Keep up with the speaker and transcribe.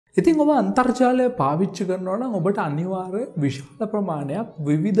ඉතින් ඔබ අන්තර්ජාලය පාවිච්චි කරනවා නම් ඔබට අනිවාර්ය විශාල ප්‍රමාණයක්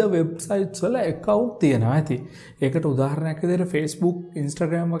විවිධ වෙබ්සයිට්ස් වල account තියෙනවා ඇති. ඒකට උදාහරණයක් විදිහට Facebook,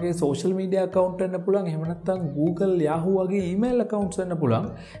 Instagram වගේ social media account වෙන්න පුළුවන්. එහෙම නැත්නම් Google, Yahoo වගේ email accounts වෙන්න පුළුවන්.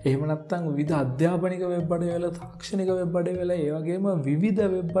 එහෙම නැත්නම් විවිධ අධ්‍යාපනික වෙබ් අඩවිවල, තාක්ෂණික වෙබ් අඩවිවල, ඒ වගේම විවිධ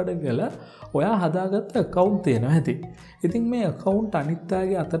වෙබ් අඩවිවල ඔයා හදාගත්ත account තියෙනවා ඇති. ඉතින් මේ account අනිත්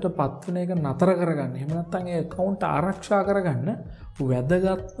අයගේ අතට පත්වන එක නතර කරගන්න. එහෙම නැත්නම් ඒ account ආරක්ෂා කරගන්න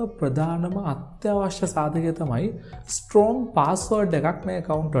වැදගත්ම ප්‍රධානම අත්‍යවශ්‍ය සාධකය තමයි strong password එකක් මේ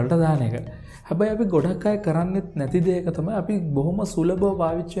account වලට දාන එක. හැබැයි අපි ගොඩක් අය කරන්නේත් නැති දෙයක තමයි අපි බොහොම සුලභව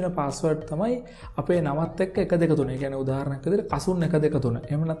පාවිච්චි වෙන password තමයි අපේ නමත් එක්ක 123. ඒ කියන්නේ උදාහරණයක් විදිහට කසුන් 123.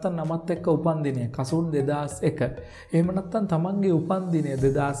 එහෙම නැත්නම් නමත් එක්ක උපන්දිනය කසුන් 2001. එහෙම නැත්නම් තමන්ගේ උපන්දිනය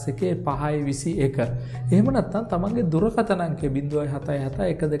 2001 5/21. එහෙම නැත්නම් තමන්ගේ දුරකථන අංකය 077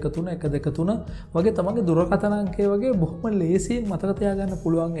 123 123 වගේ තමන්ගේ දුරකථන අංකය වගේ බොහොම ලේසියෙන් මතක තියාගන්න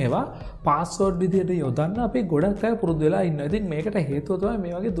පුළුවන් ඒවා password විදිහට යොදන්න අපි ගොඩක් අය පුරුදු වෙලා ඉන්නවා. ඉතින් මේකට හේතුව තමයි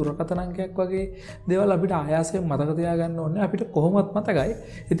මේ වගේ දුරකථන අංකයක් වගේ දේවල් අපිට ආයාසයෙන් මතක තියාගන්න ඕනේ. අපිට කොහොමත් මතකයි.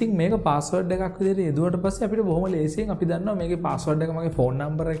 ඉතින් මේක password එකක් විදිහට යෙදුවට පස්සේ අපිට බොහොම ලේසියෙන් අපි දන්නවා මේකේ password එක මගේ phone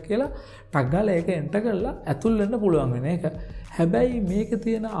number එක කියලා ටක් ගාලා ඒක enter කරලා ඇතුල් වෙන්න පුළුවන් වෙන එක. හැබැයි මේකේ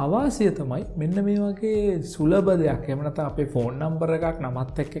තියෙන අවාසිය තමයි මෙන්න මේ වගේ සුලභ දෙයක්. එහෙම නැත්නම් අපේ phone number එකක්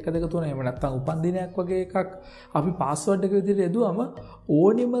නමත් එක්ක 123 එහෙම නැත්නම් උපන්දිනයක් වගේ එකක් අපි password එක විදිහට යෙදුවම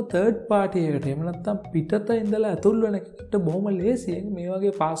ඕනිම third party එකට එහෙම නැත්නම් පිටත ඉඳලා ඇතුල් වෙන එකට බොහොම ලේසියෙන් මේ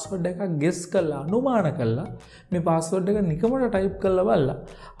වගේ password එකක් guess කරලා අනුමාන කරලා මේ password එක නිකමට type කරලා බලලා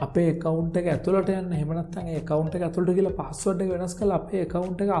අපේ account එක ඇතුළට යන්න එහෙම නැත්නම් ඒ account එක ඇතුළට ගිහලා password එක වෙනස් කරලා අපේ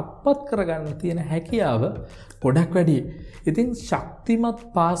account එක අත්පත් කරගන්න තියෙන හැකියාව ගොඩක් වැඩි. ඉතින් ශක්තිමත්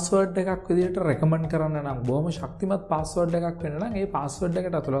password එකක් විදිහට recommend කරන්න නම් බොහොම ශක්තිමත් password එකක් වෙන්න නම් ඒ password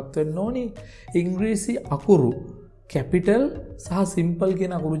එකට ඇතුළත් වෙන්න ඕනි ඉංග්‍රීසි අකුරු capital සහ simple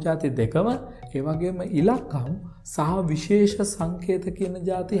කියන අකුරු ಜಾති දෙකම, ඒ වගේම ඉලක්කම් සහ විශේෂ සංකේත කියන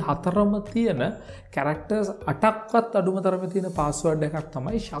ಜಾති හතරම තියෙන characters 8ක්වත් අඩුම තරමේ තියෙන password එකක්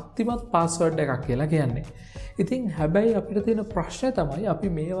තමයි ශක්තිමත් password එකක් කියලා කියන්නේ. ඉතින් හැබැයි අපිට තියෙන ප්‍රශ්නේ තමයි අපි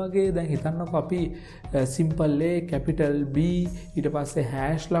මේ වගේ දැන් හිතන්නකො අපි simple A, capital B, ඊට පස්සේ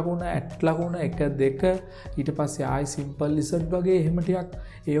hash ලකුණ, at ලකුණ 1 2, ඊට පස්සේ ආයි simple z වගේ එහෙම ටිකක්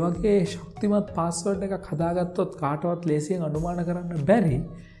ඒ වගේ ශක්තිමත් password එකක් හදාගත්තොත් කාටවත් ලේසියෙන් අනුමාන කරන්න බැරි.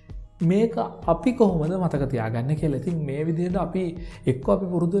 මේක අපි කොහොමද මතක තියාගන්නේ කියලා. ඉතින් මේ විදිහට අපි එක්ක අපි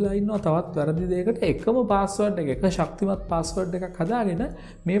පුරුදු වෙලා ඉන්නවා තවත් වැරදි දෙයකට එකම password එක, එක ශක්තිමත් password එකක් හදාගෙන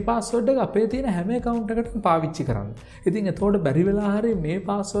මේ password එක අපේ තියෙන හැම account එකකටම පාවිච්චි කරන්න. ඉතින් එතකොට බැරි වෙලා හරිය මේ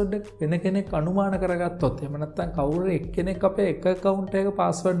password එක වෙන කෙනෙක් අනුමාන කරගත්තොත් එහෙම නැත්නම් කවුරු එක්කෙනෙක් අපේ එක account එකක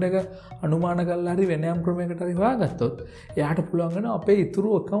password එක අනුමාන කරලා හරි වෙන යම් ක්‍රමයකට හරි හොයාගත්තොත් එයාට පුළුවන් වෙනවා අපේ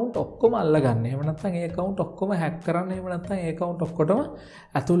ඉතුරු account ඔක්කොම අල්ලගන්න. එහෙම නැත්නම් ඒ account ඔක්කොම hack කරන්න. එහෙම නැත්නම් ඒ account ඔක්කොටම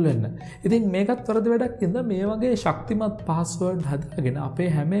ඇතුල් වෙන්න. ඉතින් මේකත් වරද වැඩක් ඉඳ මේ වගේ ශක්තිමත් password හදාගෙන අපේ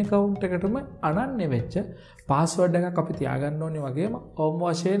හැම account එකටම අනන්‍ය වෙච්ච password එකක් අපි තියාගන්න ඕනේ. වගේම ඕම්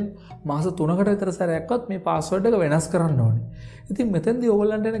වශයෙන් මාස 3කට විතර සැරයක්වත් මේ password එක වෙනස් කරන්න ඕනේ. ඉතින් මෙතෙන්දී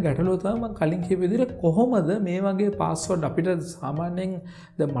ඕගොල්ලන්ට එන ගැටලුව තමයි මම කලින් කියපු විදිහට කොහොමද මේ වගේ password අපිට සාමාන්‍යයෙන්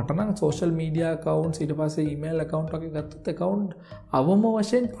දැන් මට නම් social media accounts ඊට පස්සේ email account වගේ ගත්තොත් account අවම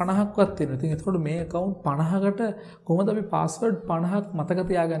වශයෙන් 50ක්වත් තියෙනවා. ඉතින් ඒතකොට මේ account 50කට කොහොමද අපි password 50ක් මතක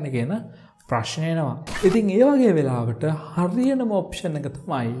තියාගන්නේ කියන ප්‍රශ්නය එනවා. ඉතින් ඒ වගේ වෙලාවට හරියනම option එක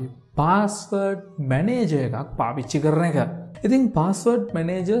තමයි password manager එකක් පාවිච්චි කරන එක. ඉතින් password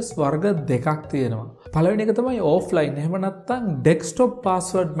managers වර්ග දෙකක් තියෙනවා. පළවෙනි එක තමයි offline, එහෙම නැත්නම් desktop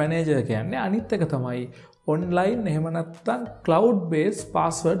password manager කියන්නේ. අනිත් එක තමයි online, එහෙම නැත්නම් cloud based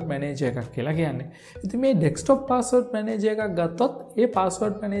password manager එකක් කියලා කියන්නේ. ඉතින් මේ desktop password manager එකක් ගත්තොත් ඒ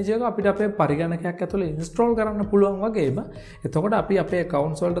password manager එක අපිට අපේ පරිගණකයක් ඇතුලේ install කරන්න පුළුවන් වගේම එතකොට අපි අපේ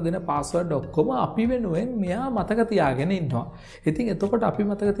accounts වලට දෙන password ඔක්කොම අපි වෙනුවෙන් මෙයා මතක තියාගෙන ඉන්නවා. ඉතින් එතකොට අපි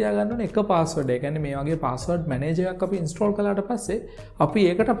මතක තියාගන්න ඕනේ එක password. ඒ කියන්නේ මේ වගේ password manager එකක් අපි install කළාට පස්සේ අපි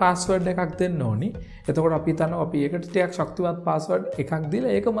ඒකට password එකක් දෙන්න ඕනි. එතකොට අපි හිතනවා අපි ඒකට ටිකක් ශක්තිමත් password එකක්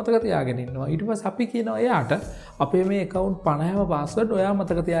දීලා ඒක මතක තියාගෙන ඉන්නවා. ඊට පස්සේ අපි කියනවා එයාට අපේ මේ account 50ම password ඔයා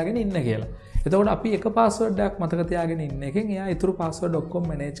මතක තියාගෙන ඉන්න කියලා. එතකොට අපි එක password එකක් මතක තියාගෙන ඉන්න එකෙන් එයා ඊතුරු password ඔක්කොම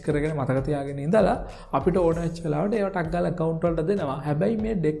manage කරගෙන මතක තියාගෙන ඉඳලා අපිට ඕන වෙච්ච වෙලාවට ඒවට ටක් ගාලා account වලට දෙනවා. හැබැයි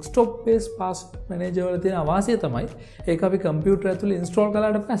මේ desktop based password manager වල තියෙන අවාසිය තමයි ඒක අපි computer ඇතුලේ install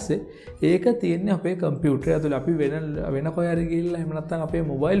කළාට පස්සේ ඒක තියෙන්නේ අපේ computer ඇතුලේ. අපි වෙන කොහේ හරි ගිහිල්ලා එහෙම නැත්නම් අපේ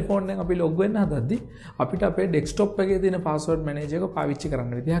mobile phone එකෙන් අපි log වෙන්න හදද්දි අපිට අපේ desktop එකේ තියෙන password manager එක පාවිච්චි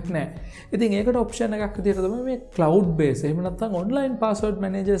කරන්න විදිහක් නැහැ. ඉතින් ඒකට option එකක් විදිහට තමයි මේ cloud based එහෙම නැත්නම් online password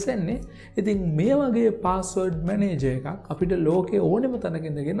managers එන්නේ. ඉතින් ඉතින් මේ වගේ password manager එකක් අපිට ලෝකේ ඕනෙම තැනක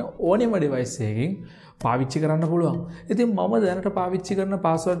ඉඳගෙන ඕනෙම device එකකින් පාවිච්චි කරන්න පුළුවන්. ඉතින් මම දැනට පාවිච්චි කරන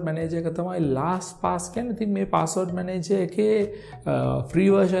password manager එක තමයි LastPass කියන්නේ. ඉතින් මේ password manager එකේ free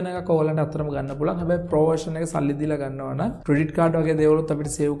version එකක් ඔයාලන්ට අත්‍තරම ගන්න පුළුවන්. හැබැයි pro version එක සල්ලි දීලා ගන්නවා නම් credit card වගේ දේවලුත්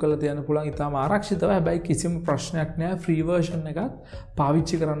අපිට save කරලා තියන්න පුළුවන්. ඉතාලම ආරක්ෂිතව. හැබැයි කිසිම ප්‍රශ්නයක් නැහැ. free version එකක්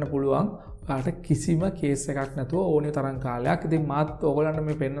පාවිච්චි කරන්න පුළුවන්. ඔයාලට කිසිම කේස් එකක් නැතුව ඕනේ තරම් කාලයක්. ඉතින් මාත් ඔයගොල්ලන්ට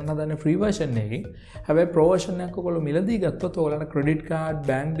මේ පෙන්නන්න හදන්නේ free version එකකින්. හැබැයි pro version එකක් ඔයගොල්ලෝ මිලදී ගත්තොත් ඔයගොල්ලන්ට credit card,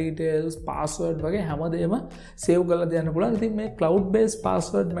 bank details, password වගේ හැමදේම save කරලා දෙන්න පුළුවන්. ඉතින් මේ cloud based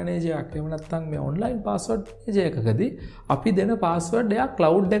password manager එකක් එහෙම නැත්නම් මේ online password manager එකකදී අපි දෙන password එක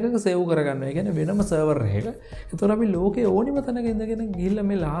cloud එකක save කරගන්නවා. ඒ කියන්නේ වෙනම server එකක. ඒතකොට අපි ලෝකේ ඕනිම තැනක ඉඳගෙන ගිහිල්ලා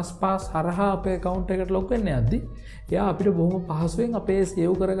මේ LastPass හරහා අපේ account එකට log වෙන්න යද්දි එයා අපිට බොහොම පහසුවෙන් අපේ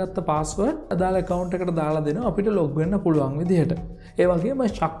save කරගත්ත password අදාළ account එකට දාලා දෙනවා අපිට log වෙන්න පුළුවන් විදිහට. ඒ වගේම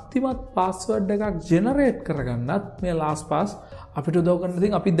ශක්තිමත් password එකක් generate කරගන්නත් මේ LastPass අපිට උදව් කරන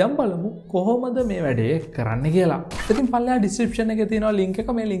ඉතින් අපි දැන් බලමු කොහොමද මේ වැඩේ කරන්න කියලා. ඉතින් පල්ලෙහා description එකේ තියෙනවා link එක.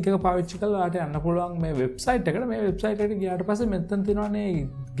 මේ link එක පාවිච්චි කරලා ඔයාලට යන්න පුළුවන් මේ website එකට. මේ website එකට ගියාට පස්සේ මෙතන තියෙනවානේ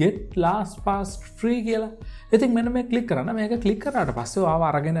get LastPass free කියලා. ඉතින් මෙන්න මේ click කරන්න. මේක click කරාට පස්සේ ඔයාව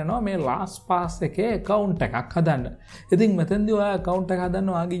අරගෙන යනවා මේ LastPass එකේ account එකක් හදන්න. ඉතින් මෙතෙන්දී ඔයා account එක හදන්න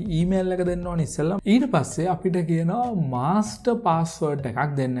ඔයාගේ email එක දෙන්න ඕනේ ඉස්සෙල්ලා. ඊට පස්සේ අපිට කියනවා master password එකක්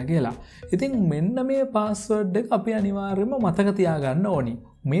දෙන්න කියලා. ඉතින් මෙන්න මේ password එක අපි අනිවාර්යයෙන්ම මතක තියාගන්න ඕනි.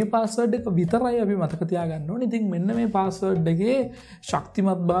 මේ password එක විතරයි අපි මතක තියාගන්න ඕනේ. ඉතින් මෙන්න මේ password එකේ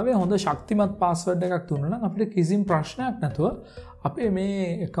ශක්තිමත්භාවය හොඳ ශක්තිමත් password එකක් දුන්නා නම් අපිට කිසිම ප්‍රශ්නයක් නැතුව අපේ මේ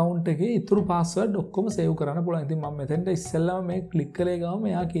account එකේ ඉතුරු password ඔක්කොම save කරන්න පුළුවන්. ඉතින් මම මෙතෙන්ට ඉස්සෙල්ලාම මේ click කරේ ගාම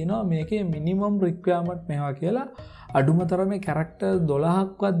එයා කියනවා මේකේ minimum requirement මේවා කියලා. අඩුම තරමේ character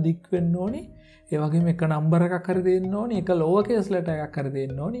 12ක්වත් දික් වෙන්න ඕනේ. ඒ වගේම එක නම්බර් එකක් හරි දෙන්න ඕනේ, එක lower case letter එකක් හරි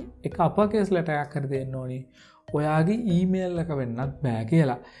දෙන්න ඕනේ, එක upper case letter එකක් හරි දෙන්න ඕනේ. ඔයාගේ ඊමේල් එක වෙන්නත් බෑ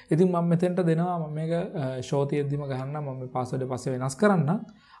කියලා. ඉතින් මම මෙතෙන්ට දෙනවා මම මේක show තියෙද්දිම ගහන්න මම මේ password එක පස්සේ වෙනස් කරන්න.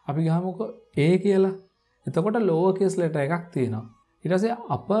 අපි ගහමුකෝ A කියලා. එතකොට lower case letter එකක් තියෙනවා. ඊට පස්සේ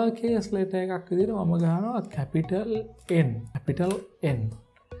upper case letter එකක් විදිහට මම ගහනවා capital N.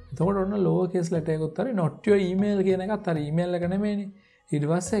 එතකොට ඔන්න lower case letter එකකුත් හරි not your email කියන එකත් හරි email එක නෙමෙයිනේ. ඊට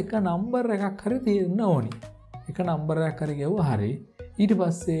පස්සේ එක නම්බර් එකක් හරි තියෙන්න ඕනි. එක නම්බර් එකක් හරි ගෙවුවා හරි. ඊට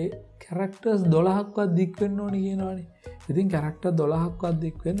පස්සේ characters 12ක්වත් දික් වෙන්න ඕනි කියනවනේ. ඉතින් character 12ක්වත්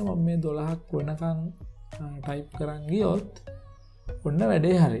දික් වෙන්න මම මේ 12ක් වෙනකන් type කරන් ගියොත් ඔන්න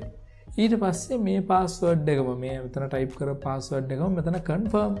වැඩේ හරි. ඊට පස්සේ මේ password එකම මේ මෙතන type කර password එකම මෙතන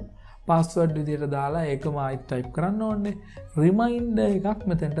confirm password විදියට දාලා ඒකම ආයෙත් type කරන්න ඕනේ. reminder එකක්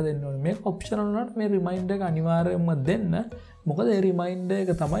මෙතෙන්ට දෙන්න ඕනේ. මේක optional වුණාට මේ reminder එක අනිවාර්යයෙන්ම දෙන්න. මොකද ඒ reminder එක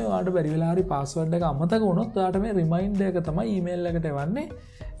තමයි ඔයාලට බැරි වෙලා හරි password එක අමතක වුණොත් ඔයාලට මේ reminder එක තමයි email එකට එවන්නේ.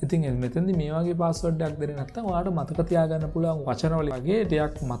 ඉතින් මෙතෙන්දි මේ වගේ password එකක් දෙන්නේ නැත්නම් ඔයාලට මතක තියාගන්න පුළුවන් වචන වල වගේ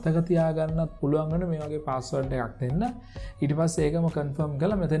ටිකක් මතක තියාගන්නත් පුළුවන් වෙන මේ වගේ password එකක් දෙන්න. ඊට පස්සේ ඒකම confirm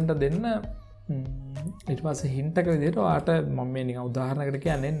කරලා මෙතෙන්ට දෙන්න. ඊට පස්සේ hint එක විදිහට ඔයාලට මම මේ නිකන් උදාහරණයකට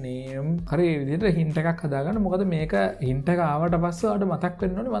කියන්නේ name හරි විදිහට hint එකක් හදාගන්න. මොකද මේක hint එක ආවට පස්සේ ඔයාලට මතක්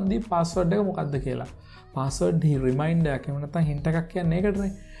වෙන්න ඕනේ මන් දී password එක මොකක්ද කියලා. password reminder එකක් එහෙම නැත්නම් hint එකක් කියන්නේ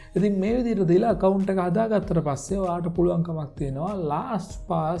ඒකටනේ. ඉතින් මේ විදිහට දීලා account එක හදාගත්තට පස්සේ ඔයාලට පුළුවන්කමක් තියෙනවා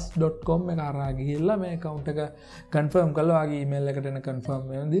lastpass.com එක හරහා ගිහිල්ලා මේ account එක confirm කරලා ඔයාගේ email එකට එන confirm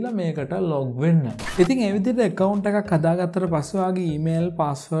වෙන දීලා මේකට log වෙන්න. ඉතින් මේ විදිහට account එකක් හදාගත්තට පස්සේ ඔයාගේ email,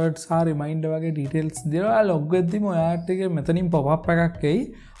 password සහ reminder වගේ details දීලා log වෙද්දිම ඔයාට මෙතනින් pop up එකක් එයි.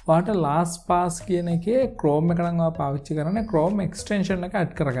 ඔයාට LastPass කියන එකේ Chrome එක නම් ඔයා පාවිච්චි කරන්නේ Chrome extension එක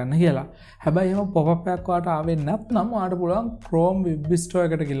add කරගන්න කියලා. හැබැයි එහෙම pop up එකක් ඔයාට ආවෙ නැත්නම් ඔයාට පුළුවන් Chrome web store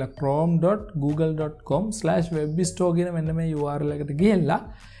එකට ගිහලා chrome.google.com/webstore කියන මෙන්න මේ URL එකට ගිහලා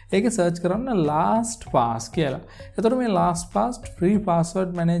ඒකේ search කරන්න LastPass කියලා. එතකොට මේ LastPass free password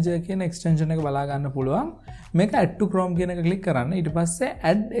manager කියන extension එක බලා ගන්න පුළුවන්. මේක add to Chrome කියන එක click කරන්න. ඊට පස්සේ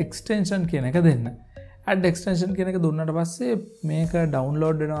add extension කියන එක දෙන්න. add extension කියන එක දුන්නාට පස්සේ මේක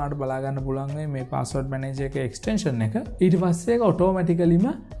download වෙනවා. ආට බලා ගන්න පුළුවන් මේ password manager එකේ extension එක. ඊට පස්සේ ඒක automaticallyම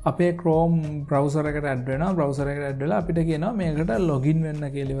අපේ Chrome browser එකට add වෙනවා. browser එකට add වෙලා අපිට කියනවා මේකට login වෙන්න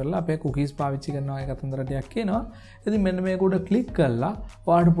කියලා ඉවරලා අපේ cookies පාවිච්චි කරනවා වගේ කතන්දර ටිකක් කියනවා. ඉතින් මෙන්න මේක උඩ click කරලා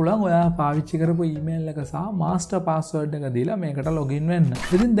ඔයාලට පුළුවන් ඔයා පාවිච්චි කරපු email එක සහ master password එක දීලා මේකට login වෙන්න.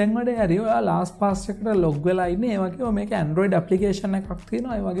 ඉතින් දැන් වැඩේ හරි ඔයා LastPass එකට log වෙලා ඉන්නේ. ඒ වගේම මේක Android application එකක්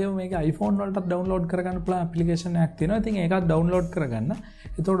තියෙනවා. ඒ වගේම මේක iPhone වලටත් download කරගන්න පුළුවන් ඇප්ලිකේෂන් එකක් තියෙනවා. ඉතින් ඒකත් ඩවුන්ලෝඩ් කරගන්න.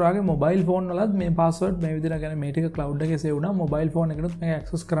 එතකොට ඔයාගේ මොබයිල් ෆෝන් වලත් මේ පාස්වර්ඩ් මේ විදිහට ගන්න මේ ටික ක්ලවුඩ් එකේ සේව් වුණා. මොබයිල් ෆෝන් එකෙනුත් මේක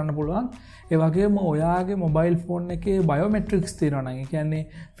ඇක්සස් කරන්න පුළුවන්. ඒ වගේම ඔයාගේ මොබයිල් ෆෝන් එකේ බයෝමෙට්‍රික්ස් තියෙනවා නම් ඒ කියන්නේ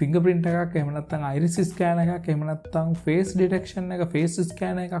ෆින්ගර්ප්‍රින්ට් එකක් එහෙම නැත්නම් අයිරිස් ස්කෑන් එකක් එහෙම නැත්නම් ෆේස් ඩිටෙක්ෂන් එක ෆේස්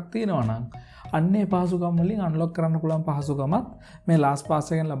ස්කෑන් එකක් තියෙනවා නම් අන්නේ පහසුකම් වලින් අන්ලොක් කරන්න පුළුවන් පහසුකමත් මේ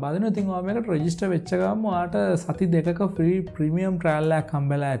LastPass එකෙන් ලබා දෙනවා. ඉතින් ඔයා මේකට රෙජිස්ටර් වෙච්ච ගමන් ඔයාට සති දෙකක ෆ්‍රී ප්‍රීමියම් ට්‍රයල් එකක්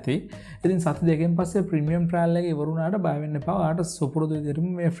හම්බෙලා ඇති. ඉතින් සති දෙකෙන් පස්සේ ප්‍රීමියම් ට්‍රයල් එක ඉවර වුණාට බය වෙන්න එපා. ඔයාට සුපුරුදු විදිහටම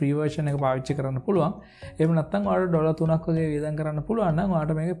මේ ෆ්‍රී වර්ෂන් එක පාවිච්චි කරන්න පුළුවන්. එහෙම නැත්නම් ඔයාට $3ක් වගේ වියදම් කරන්න පුළුවන් නම්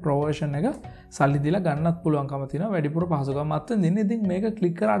ඔයාට මේකේ ප්‍රෝ වර්ෂන් එක සල්ලි දීලා ගන්නත් පුළුවන්කම තියෙනවා. වැඩිපුර පහසුකම් අත්වෙන් දෙන්නේ. ඉතින් මේක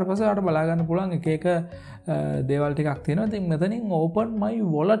ක්ලික් කරාට පස්සේ ඔයාට බලා ගන්න පුළුවන් එක එක දේවල් ටිකක් තියෙනවා. ඉතින් මෙතනින් open my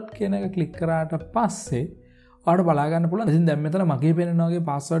wallet කියන එක ක්ලික් කරාට පස්සේ ඔයාලට බලා ගන්න පුළුවන්. ඉතින් දැන් මෙතන මගේ පෙන්නන වගේ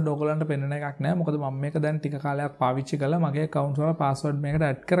පාස්වර්ඩ් ඕගලන්ට පෙන්නන එකක් නෑ. මොකද මම මේක දැන් ටික කාලයක් පාවිච්චි කරලා මගේ account වල පාස්වර්ඩ් මේකට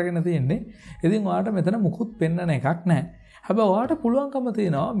ඇඩ් කරගෙන තියෙන්නේ. ඉතින් ඔයාලට මෙතන මුකුත් පෙන්නන එකක් නෑ. හැබැයි ඔයාලට පුළුවන්කම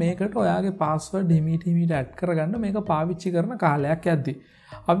තියෙනවා මේකට ඔයාගේ පාස්වර්ඩ් හිමීට ඇඩ් කරගන්න මේක පාවිච්චි කරන කාලයක් යද්දි.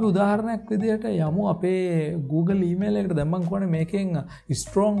 අපි උදාහරණයක් විදිහට යමු අපේ Google email එකට දැන් මම කියන්නේ මේකෙන්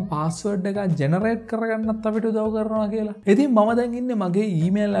strong password එකක් generate කරගන්නත් අපිට උදව් කරනවා කියලා. ඉතින් මම දැන් ඉන්නේ මගේ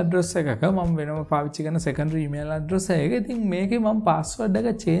email address එකක මම වෙනම පාවිච්චි කරන secondary email address එක. ඉතින් මේකේ මම password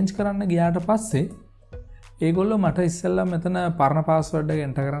එක change කරන්න ගියාට පස්සේ ඒගොල්ලෝ මට ඉස්සෙල්ලා මෙතන පරණ පාස්වර්ඩ් එක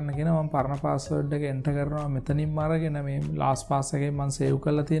එන්ටර් කරන්න කියනවා. මම පරණ පාස්වර්ඩ් එක එන්ටර් කරනවා මෙතනින්ම අරගෙන මේ LastPass එකෙන් මම සේව්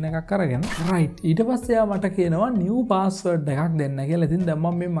කරලා තියෙන එකක් අරගෙන right ඊට පස්සේ එයා මට කියනවා new password එකක් දෙන්න කියලා. ඉතින් දැන්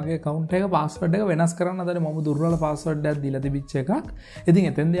මම මේ මගේ account එක password එක වෙනස් කරන්න හදන්නේ. මම දුර්වල password එකක් දීලා තිබිච්ච එකක්.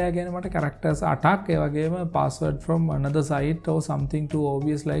 ඉතින් එතෙන්ද එයා කියන්නේ මට characters 8ක් ඒ වගේම password from another site or something too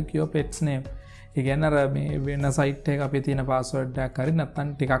obvious like your pet's name. ඒ කියන්නේ අර මේ වෙන සයිට් එකක අපේ තියෙන පාස්වර්ඩ් එකක් හරි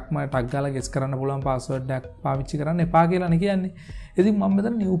නැත්නම් ටිකක්ම ටග් ගාලා ගෙස් කරන්න පුළුවන් පාස්වර්ඩ් එකක් පාවිච්චි කරන්න එපා කියලානේ කියන්නේ. ඉතින් මම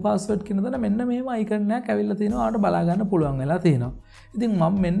මෙතන new password කියන දන මෙන්න මේම icon එකක් ඇවිල්ලා තිනවා. ආට බලා ගන්න පුළුවන් වෙලා තියෙනවා. ඉතින්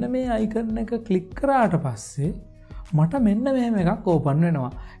මම මෙන්න මේ icon එක ක්ලික් කරාට පස්සේ මට මෙන්න මෙහෙම එකක් ඕපන්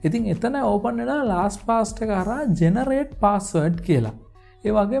වෙනවා. ඉතින් එතන ඕපන් වෙනවා LastPass එක හරහා generate password කියලා.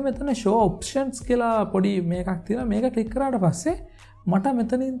 ඒ වගේම මෙතන show options කියලා පොඩි මේකක් තියෙනවා. මේක ක්ලික් කරාට පස්සේ මට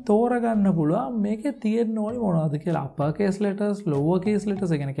මෙතනින් තෝරගන්න පුළුවන් මේකේ තියෙන්න ඕනි මොනවද කියලා. upper case letters, lower case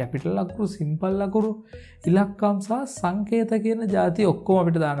letters, ඒ කියන්නේ capital අකුරු, simple අකුරු, ඉලක්කම් සහ සංකේත කියන જાති ඔක්කොම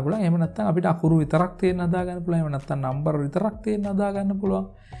අපිට දාන්න පුළුවන්. එහෙම නැත්නම් අපිට අකුරු විතරක් තියෙන හදා ගන්න පුළුවන්. එහෙම නැත්නම් number විතරක් තියෙන හදා ගන්න පුළුවන්.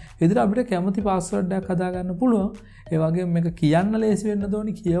 ඉතින් අපිට කැමති password එකක් හදා ගන්න පුළුවන්. ඒ වගේම මේක කියන්න ලේසි වෙන්න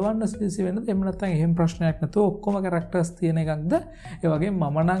ඕනි, කියවන්න ලේසි වෙන්න. එහෙම නැත්නම් එහෙම ප්‍රශ්නයක් නැතුව ඔක්කොම characters තියෙන එකක්ද? ඒ වගේම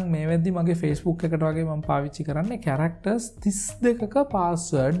මම නම් මේ වෙද්දි මගේ Facebook එකට වගේ මම පාවිච්චි කරන්නේ characters 32ක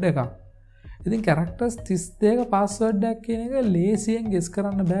password එකක්. ඉතින් characters 32ක password එකක් කියන එක ලේසියෙන් guess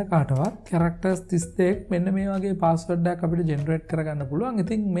කරන්න බෑ කාටවත්. characters 32 මෙන්න මේ වගේ password එකක් අපිට generate කරගන්න පුළුවන්.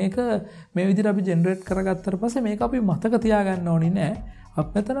 ඉතින් මේක මේ විදිහට අපි generate කරගත්තට පස්සේ මේක අපි මතක තියාගන්න ඕනි නෑ.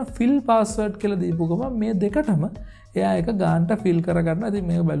 අපි මෙතන fill password කියලා දීපු ගමන් මේ දෙකටම එයා එක ගානට fill කරගන්න. ඉතින්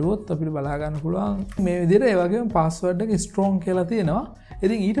මේක බැලුවොත් අපිට බලා ගන්න පුළුවන් මේ විදිහට ඒ වගේම password එක strong කියලා තියෙනවා.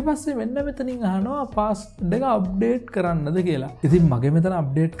 ඉතින් ඊට පස්සේ මෙන්න මෙතනින් අහනවා password එක update කරන්නද කියලා. ඉතින් මගේ මෙතන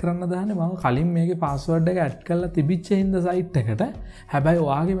update කරන්න දාන්නේ මම කලින් මේකේ password එක add කරලා තිබිච්ච හින්දා site එකට. හැබැයි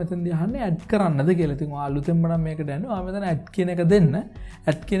ඔයාගේ මෙතනදී අහන්නේ add කරන්නද කියලා. ඉතින් ඔයා අලුතෙන්ම නම් මේකට යන්නේ. ඔයා මෙතන add කියන එක දෙන්න.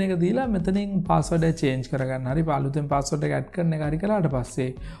 add කියන එක දීලා මෙතනින් password එක change කරගන්න. හරි අලුතෙන් password එක add කරන එක හරි කළාට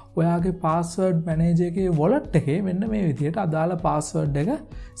පස්සේ ඔයාගේ password manager එකේ wallet එකේ මෙන්න මේ විදිහට අදාළ password එක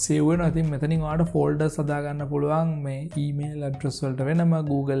save වෙනවා. ඉතින් මෙතනින් ඔයාලට folders හදා ගන්න පුළුවන්. මේ email address වලට වෙනම,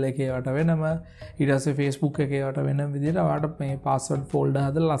 Google එකේ වට වෙනම, ඊට පස්සේ Facebook එකේ වට වෙනම විදිහට ඔයාලට මේ password folder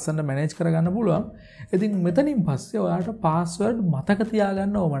හදලා ලස්සනට manage කරගන්න පුළුවන්. ඉතින් මෙතනින් පස්සේ ඔයාලට password මතක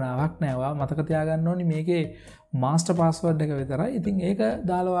තියාගන්න ඕමනාවක් නැහැ. ඔයා මතක තියාගන්න ඕනි මේකේ master password එක විතරයි. ඉතින් ඒක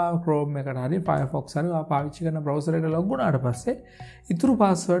දාලා ඔයා Chrome එකට හරි Firefox හරි ඔයා පාවිච්චි කරන browser එකට log වුණාට පස්සේ ඉතුරු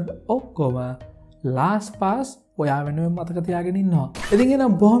password ඔක්කොම LastPass ඔයා වෙනුවෙන් මතක තියාගෙන ඉන්නවා. ඉතින්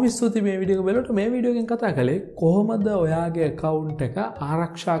එහෙනම් බොහොම ස්තුතියි මේ වීඩියෝ එක බලනකොට. මේ වීඩියෝ එකෙන් කතා කළේ කොහොමද ඔයාගේ account එක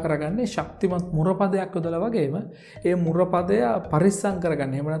ආරක්ෂා කරගන්නේ ශක්තිමත් මුරපදයක් යොදලා වගේම ඒ මුරපදය පරිස්සම්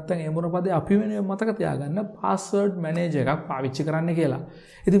කරගන්න. එහෙම නැත්නම් ඒ මුරපදය අපි වෙනුවෙන් මතක තියාගන්න password manager එකක් පාවිච්චි කරන්න කියලා.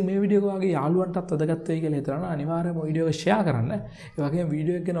 ඉතින් මේ වීඩියෝ එක ඔයාගේ යාළුවන්ටත් වැදගත් වෙයි කියලා හිතනවා. අනිවාර්යයෙන්ම වීඩියෝ එක share කරන්න. ඒ වගේම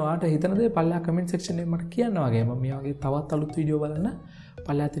වීඩියෝ එක ගැන ඔයාට හිතන දේ පල්ලා comment section එකේ මට කියන්න වගේම මේ වගේ තවත් අලුත් වීඩියෝ බලන්න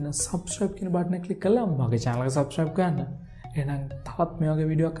පල්ලා තියෙන subscribe කියන බටන් එක ක්ලික් කරලා මගේ channel එක subscribe කරන්න. එහෙනම් තවත් මේ වගේ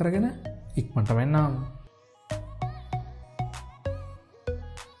වීඩියෝ එකක් කරගෙන ඉක්මනට වෙන්නම්.